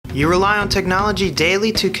You rely on technology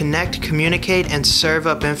daily to connect, communicate, and serve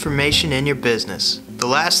up information in your business. The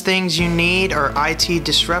last things you need are IT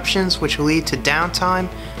disruptions, which will lead to downtime,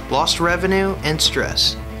 lost revenue, and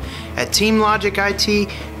stress. At TeamLogic IT,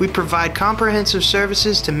 we provide comprehensive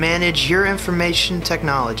services to manage your information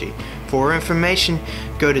technology. For more information,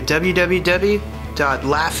 go to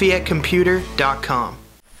www.lafayettecomputer.com.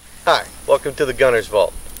 Hi, welcome to the Gunner's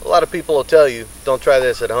Vault. A lot of people will tell you, don't try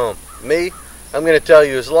this at home. Me, I'm going to tell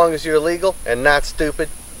you, as long as you're legal and not stupid,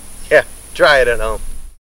 yeah, try it at home.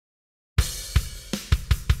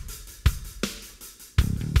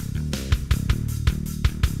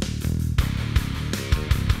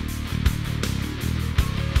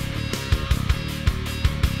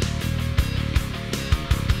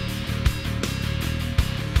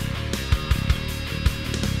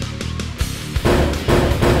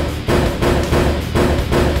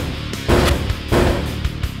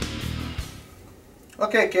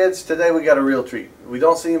 Okay kids, today we got a real treat. We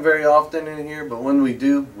don't see them very often in here, but when we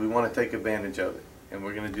do, we want to take advantage of it. And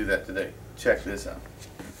we're going to do that today. Check this out.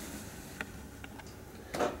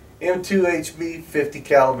 M2HB 50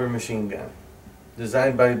 caliber machine gun.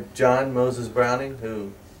 Designed by John Moses Browning,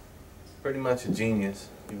 who is pretty much a genius.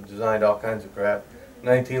 He designed all kinds of crap.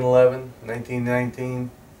 1911,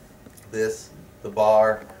 1919, this, the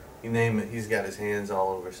bar, you name it, he's got his hands all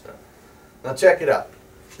over stuff. Now check it out.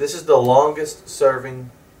 This is the longest serving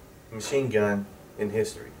machine gun in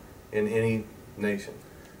history, in any nation.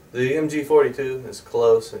 The MG42 is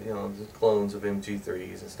close, you know, the clones of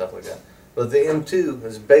MG3s and stuff like that. But the M2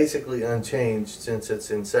 is basically unchanged since its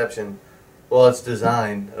inception, well, its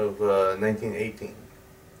design of 1918.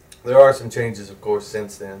 There are some changes, of course,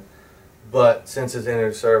 since then, but since it's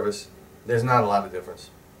entered service, there's not a lot of difference.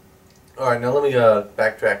 Alright, now let me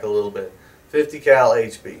backtrack a little bit. 50 cal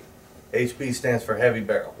HB. HB stands for heavy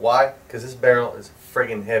barrel. Why? Because this barrel is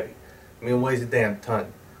friggin' heavy. I mean, it weighs a damn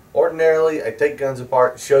ton. Ordinarily, I take guns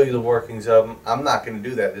apart, show you the workings of them. I'm not going to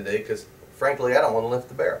do that today because, frankly, I don't want to lift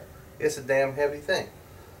the barrel. It's a damn heavy thing.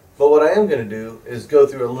 But what I am going to do is go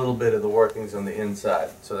through a little bit of the workings on the inside,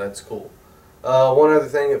 so that's cool. One other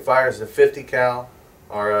thing, it fires a 50 cal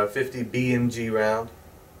or a 50 BMG round.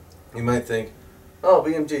 You might think, oh,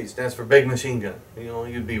 BMG stands for big machine gun. You know,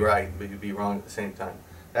 you'd be right, but you'd be wrong at the same time.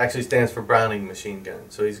 Actually stands for Browning machine gun.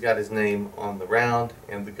 So he's got his name on the round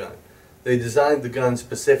and the gun. They designed the gun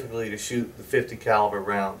specifically to shoot the 50 caliber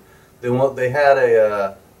round. They had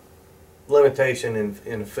a limitation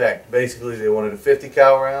in effect. Basically, they wanted a 50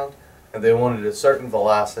 cal round and they wanted a certain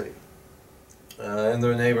velocity in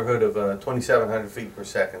the neighborhood of 2,700 feet per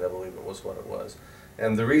second, I believe it was what it was.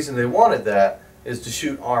 And the reason they wanted that is to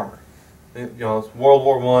shoot armor. You know, it's World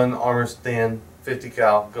War I, armor's thin, 50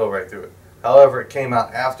 cal, go right through it. However, it came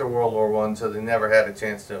out after World War I, so they never had a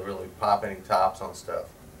chance to really pop any tops on stuff.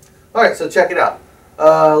 Alright, so check it out.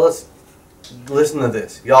 Let's listen to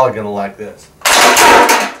this. Y'all are going to like this.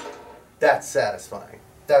 That's satisfying.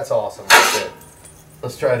 That's awesome right there.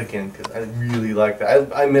 Let's try it again, because I really like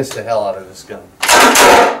that. I missed the hell out of this gun.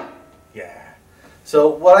 Yeah. So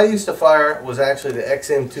what I used to fire was actually the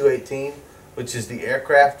XM218, which is the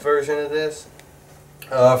aircraft version of this.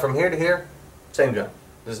 From here to here, same gun.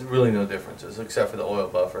 There's really no differences except for the oil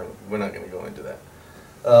buffer, and we're not going to go into that.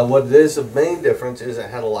 What it is, the main difference is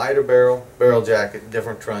it had a lighter barrel jacket,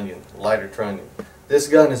 different trunnion, lighter trunnion. This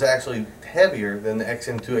gun is actually heavier than the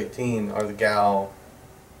XM218 or the GAL,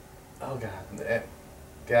 the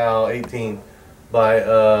GAL 18 by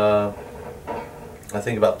I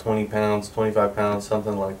think about 20 pounds, 25 pounds,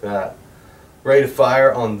 something like that. Rate of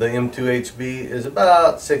fire on the M2HB is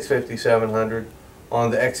about 650, 700. On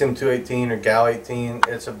the XM218 or GAL 18,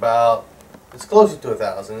 it's closer to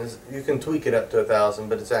 1,000. You can tweak it up to 1,000,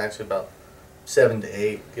 but it's actually about 7 to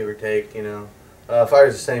 8, give or take, you know.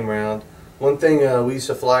 Fires the same round. One thing we used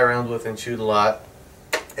to fly around with and shoot a lot,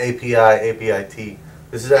 API-T.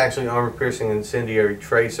 This is actually armor-piercing incendiary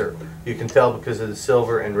tracer. You can tell because of the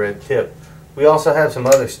silver and red tip. We also have some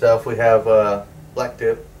other stuff. We have black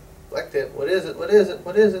tip. Black tip, what is it, what is it,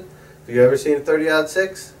 what is it? If you've ever seen a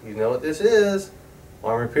 30-06, you know what this is.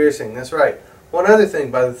 Armor piercing, that's right. One other thing,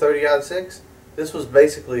 by the 30-06, this was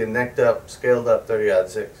basically a necked up, scaled up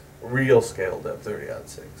 30-06. Real scaled up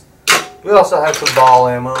 30-06. We also have some ball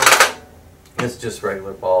ammo. It's just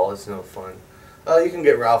regular ball, it's no fun. You can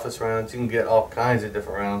get Ralphus rounds, you can get all kinds of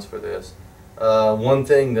different rounds for this. One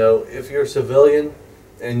thing though, if you're a civilian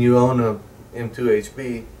and you own a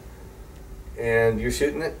M2HB and you're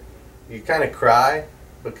shooting it, you kind of cry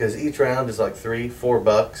because each round is like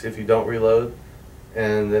 $3-4 if you don't reload.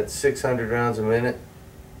 And that's 600 rounds a minute.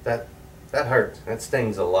 That hurts. That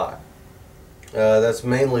stings a lot. That's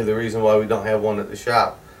mainly the reason why we don't have one at the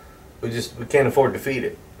shop. We can't afford to feed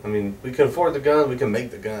it. I mean, we can afford the gun, we can make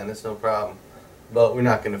the gun, that's no problem. But we're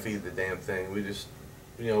not going to feed the damn thing. We just,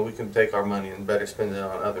 we can take our money and better spend it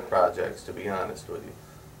on other projects, to be honest with you.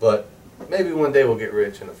 But maybe one day we'll get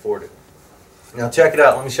rich and afford it. Now check it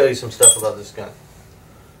out, let me show you some stuff about this gun.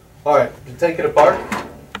 Alright, you take it apart,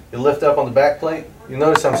 you lift up on the back plate. You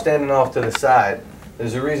notice I'm standing off to the side.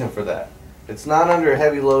 There's a reason for that. It's not under a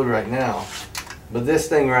heavy load right now, but this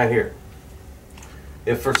thing right here.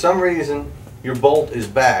 If for some reason your bolt is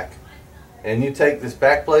back and you take this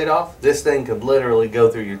back plate off, this thing could literally go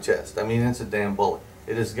through your chest. I mean, it's a damn bullet.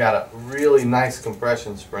 It has got a really nice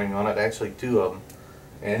compression spring on it, actually 2 of them,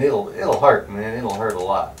 and it'll hurt, man. It'll hurt a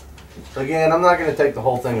lot. Again, I'm not going to take the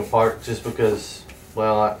whole thing apart just because,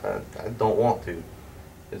 well, I don't want to.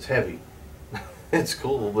 It's heavy. It's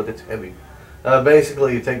cool, but it's heavy.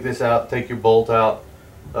 Basically, you take this out, take your bolt out,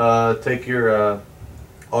 take your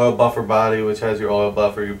oil buffer body, which has your oil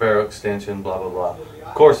buffer, your barrel extension, blah, blah, blah.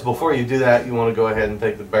 Of course, before you do that, you want to go ahead and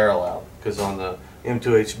take the barrel out, because on the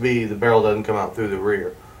M2HB, the barrel doesn't come out through the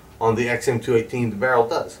rear. On the XM218, the barrel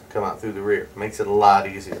does come out through the rear. Makes it a lot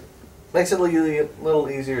easier. Makes it a little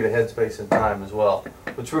easier to headspace and time as well,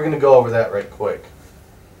 which we're going to go over that right quick.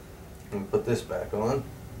 Let me put this back on.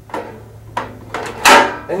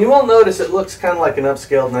 And you will notice it looks kind of like an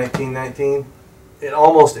upscaled 1919. It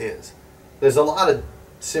almost is. There's a lot of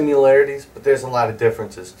similarities, but there's a lot of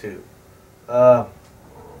differences too.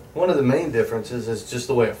 One of the main differences is just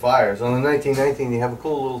the way it fires. On the 1919 you have a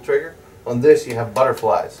cool little trigger. On this you have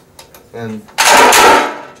butterflies. And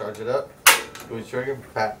charge it up, squeeze trigger,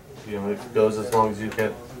 pat. It goes as long as you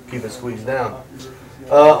can keep it squeezed down.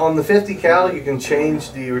 On the 50 cal you can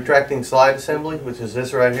change the retracting slide assembly, which is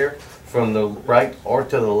this right here, from the right or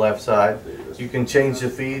to the left side. You can change the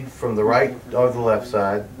feed from the right or the left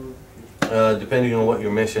side, depending on what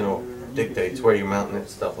your mission dictates, where you're mounting it,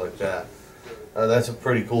 stuff like that. That's a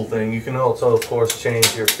pretty cool thing. You can also, of course,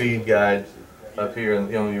 change your feed guide up here,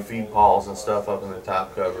 and your feed pawls and stuff up in the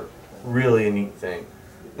top cover. Really a neat thing.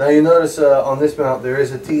 Now you notice on this mount there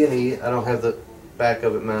is a T&E. I don't have the back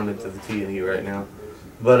of it mounted to the T&E right now,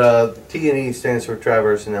 but T&E stands for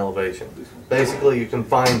traverse and elevation. Basically, you can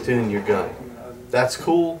fine-tune your gun. That's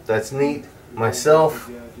cool. That's neat. Myself,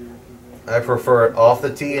 I prefer it off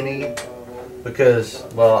the T&E because,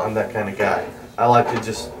 well, I'm that kind of guy. I like to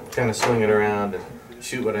just kind of swing it around and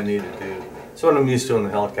shoot what I need to do. That's what I'm used to in the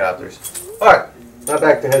helicopters. Alright, now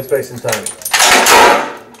back to headspace and timing.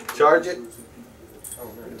 Charge it.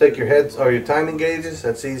 Take your heads or your timing gauges.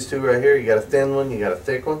 That's these two right here. You got a thin one, you got a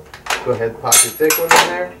thick one. Go ahead and pop your thick one in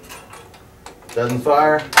there. Doesn't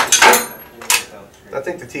fire. I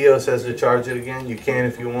think the TO says to charge it again. You can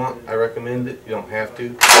if you want. I recommend it. You don't have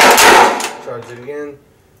to. Charge it again.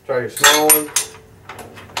 Try your small one.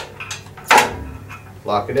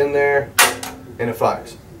 Lock it in there, and it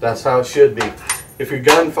fires. That's how it should be. If your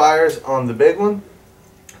gun fires on the big one,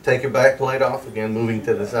 take your back plate off, again moving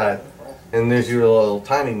to the side, and there's your little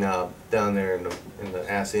timing knob down there in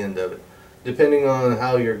the ass end of it. Depending on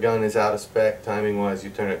how your gun is out of spec, timing wise, you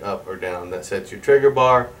turn it up or down. That sets your trigger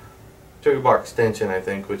bar extension, I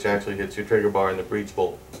think, which actually hits your trigger bar in the breech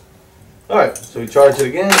bolt. Alright, so we charge it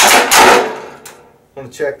again.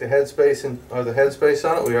 Want to check the headspace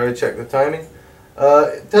on it. We already checked the timing.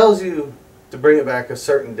 It tells you to bring it back a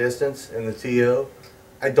certain distance in the TO.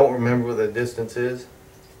 I don't remember what the distance is,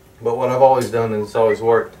 but what I've always done, and it's always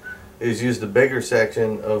worked, is use the bigger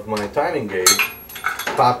section of my timing gauge,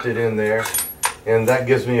 popped it in there, and that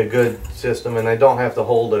gives me a good system, and I don't have to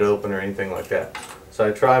hold it open or anything like that. So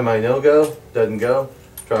I try my no-go, doesn't go.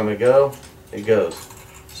 Try my go, it goes.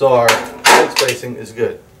 So our head spacing is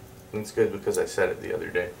good. And it's good because I said it the other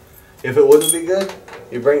day. If it wouldn't be good,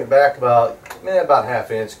 you bring it back about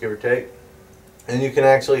 ½ inch, give or take. And you can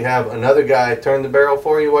actually have another guy turn the barrel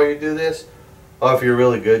for you while you do this. Or if you're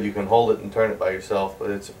really good, you can hold it and turn it by yourself, but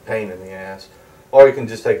it's a pain in the ass. Or you can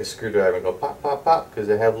just take a screwdriver and go pop, pop, pop, because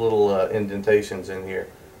they have little indentations in here.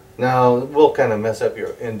 Now, it will kind of mess up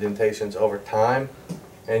your indentations over time,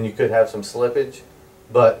 and you could have some slippage,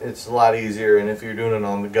 but it's a lot easier, and if you're doing it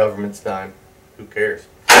on the government's dime, who cares?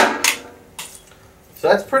 So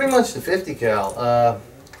that's pretty much the 50 cal.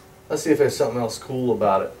 Let's see if there's something else cool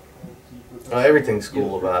about it. Everything's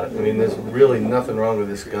cool about it. I mean, there's really nothing wrong with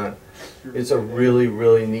this gun. It's a really,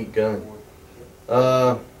 really neat gun.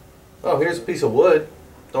 Oh, here's a piece of wood.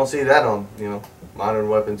 Don't see that on, modern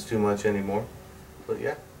weapons too much anymore. But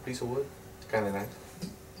yeah, piece of wood. It's kind of nice.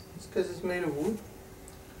 It's because it's made of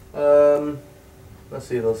wood. Let's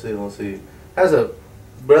see. Has a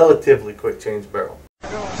relatively quick change barrel.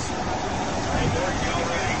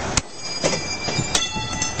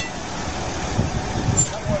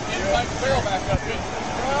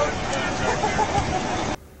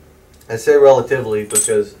 I say relatively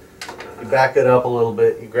because you back it up a little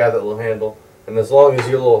bit, you grab that little handle, and as long as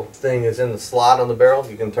your little thing is in the slot on the barrel,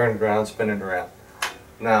 you can turn it around, spin it around.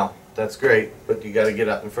 Now, that's great, but you got to get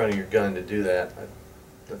up in front of your gun to do that.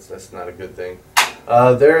 That's not a good thing.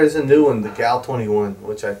 There is a new one, the Gal 21,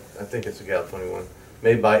 which I think it's a Gal 21,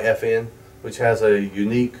 made by FN, which has a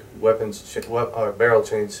unique barrel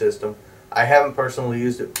change system. I haven't personally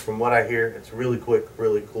used it. From what I hear, it's really quick,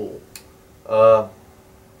 really cool.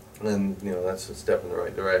 And you know, that's a step in the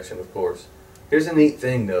right direction, of course. Here's a neat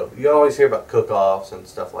thing though. You always hear about cook-offs and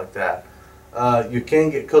stuff like that. You can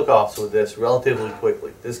get cook-offs with this relatively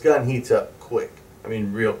quickly. This gun heats up quick. I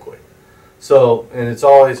mean real quick. So, and it's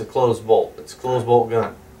always a closed bolt. It's a closed bolt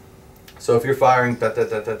gun. So if you're firing,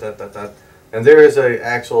 and there is a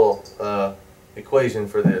actual equation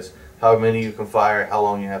for this. How many you can fire, how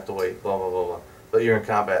long you have to wait, blah, blah, blah, blah. But you're in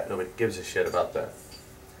combat, nobody gives a shit about that.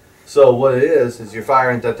 So what it is you're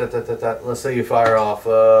firing, let's say you fire off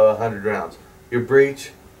 100 rounds. Your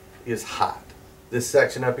breech is hot. This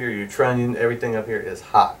section up here, your trunnion, everything up here is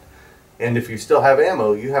hot. And if you still have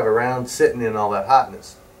ammo, you have a round sitting in all that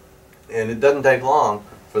hotness. And it doesn't take long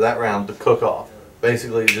for that round to cook off.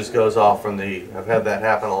 Basically, it just goes off from the heat. I've had that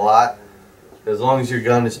happen a lot. As long as your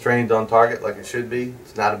gun is trained on target like it should be,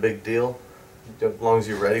 it's not a big deal. As long as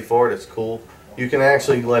you're ready for it, it's cool. You can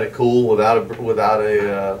actually let it cool without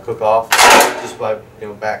a cook-off, just by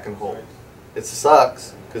back and hold. It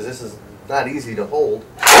sucks because this is not easy to hold,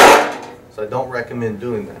 so I don't recommend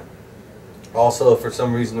doing that. Also, if for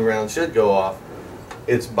some reason the round should go off,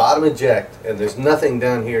 it's bottom eject, and there's nothing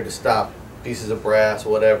down here to stop pieces of brass,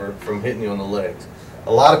 whatever, from hitting you on the legs.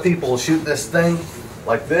 A lot of people will shoot this thing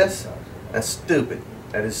like this. That's stupid.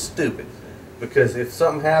 That is stupid. Because if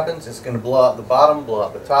something happens, it's going to blow out the bottom, blow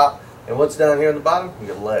out the top, and what's down here on the bottom?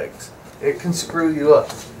 Your legs. It can screw you up.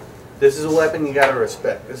 This is a weapon you got to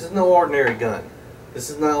respect. This is no ordinary gun. This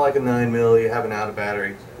is not like a 9mm, you have an out of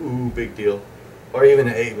battery. Ooh, big deal. Or even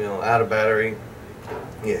an 8mm out of battery.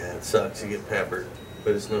 Yeah, it sucks. You get peppered,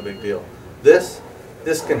 but it's no big deal. This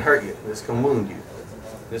can hurt you. This can wound you.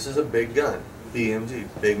 This is a big gun. BMG,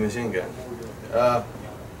 big machine gun.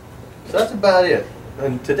 So that's about it.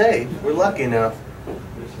 And today, we're lucky enough,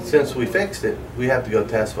 since we fixed it, we have to go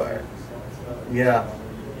test fire. Yeah,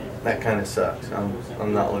 that kind of sucks.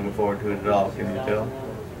 I'm not looking forward to it at all, can you tell?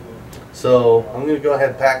 So I'm going to go ahead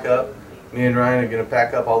and pack up. Me and Ryan are going to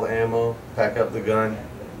pack up all the ammo, pack up the gun.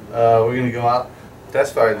 We're going to go out,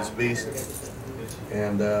 test fire this beast.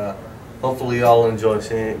 And hopefully y'all enjoy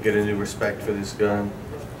seeing it, get a new respect for this gun.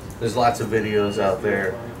 There's lots of videos out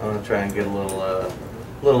there. I'm going to try and get a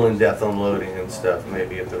little in-depth unloading and stuff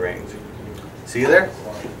maybe at the range. See you there?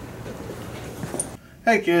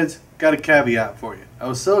 Hey kids, got a caveat for you. I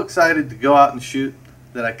was so excited to go out and shoot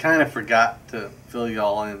that I kind of forgot to fill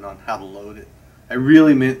y'all in on how to load it. I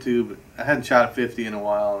really meant to, but I hadn't shot a 50 in a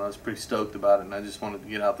while and I was pretty stoked about it, and I just wanted to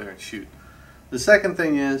get out there and shoot. The second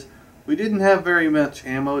thing is, we didn't have very much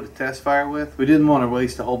ammo to test fire with. We didn't want to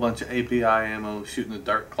waste a whole bunch of API ammo shooting the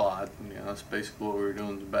Dark Clod. That's basically what we were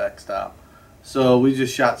doing to backstop. So we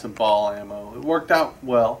just shot some ball ammo. It worked out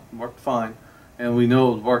well, it worked fine, and we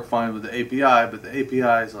know it would work fine with the API, but the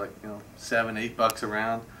API is like $7, $8 a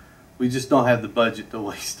round. We just don't have the budget to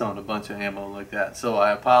waste on a bunch of ammo like that. So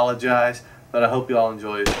I apologize, but I hope you all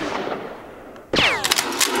enjoy it.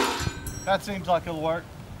 That seems like it'll work.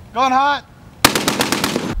 Going hot.